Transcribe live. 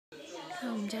看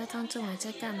我们家张政伟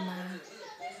在干嘛？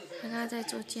他刚刚在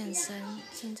做健身，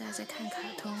现在在看卡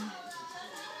通。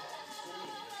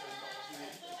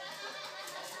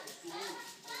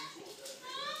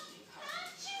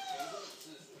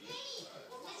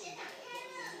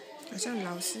好像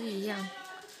老师一样，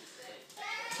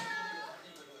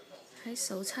还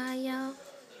手叉腰。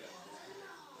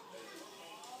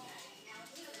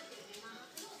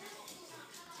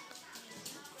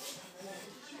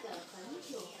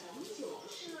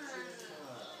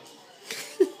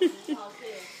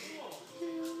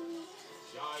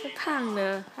太胖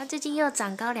了，他最近又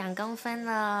长高2公分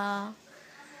了，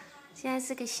现在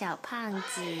是个小胖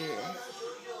子。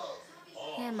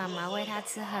因为妈妈喂他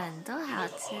吃很多好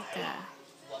吃的。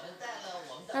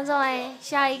张政伟，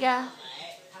笑一个。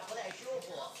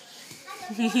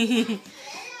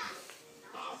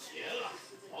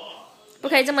不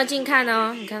可以这么近看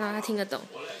哦，你看到他听得懂。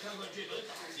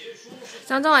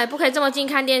张政伟，不可以这么近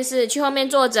看电视，去后面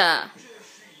坐着。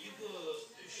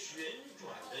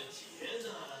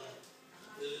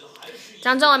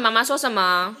张政伟，妈妈说什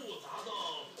么？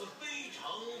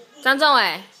张政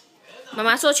伟，妈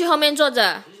妈说去后面坐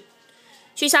着，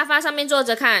去沙发上面坐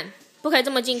着看，不可以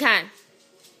这么近看。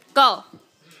Go，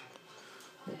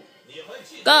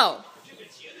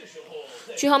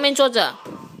 去后面坐着。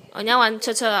哦，你要玩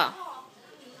车车了？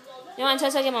你玩车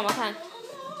车给妈妈看。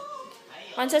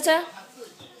玩车车。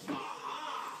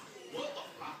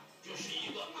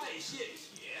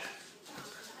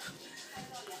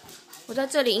我在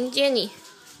这里迎接你。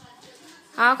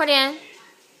好，快点。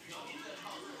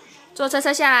坐车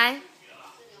车下来。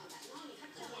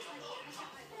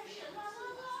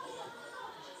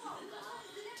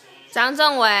张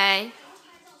政伟，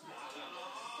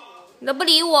你都不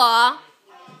理我。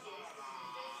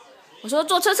我说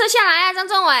坐车车下来啊，张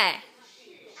政伟，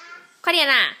快点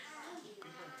啦！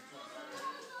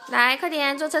来，快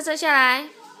点坐车车下来。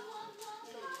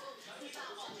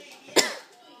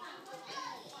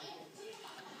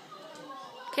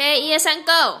OK， 1、2、3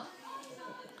 ，Go！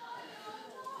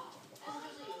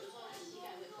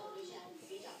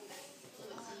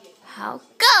 好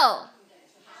 ，Go！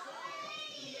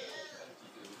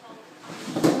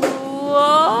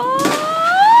 哇！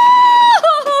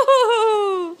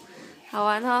好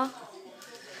玩哦，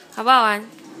好不好玩？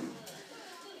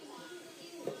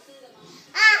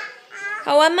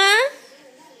好玩吗？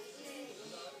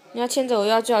你要牵着我，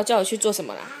要叫我去做什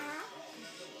么啦？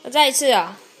要再一次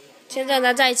啊！牵着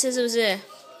他再一次是不是？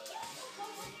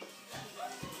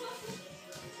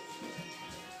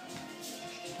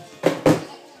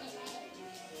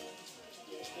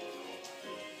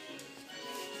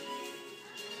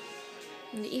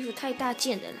你的衣服太大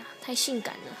件了啦，太性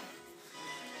感了。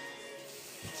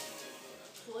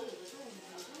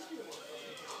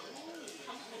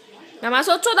妈妈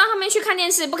说坐到后面去看电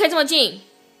视，不可以这么近。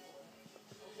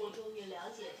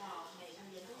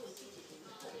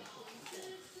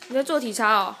你在做体操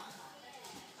哦。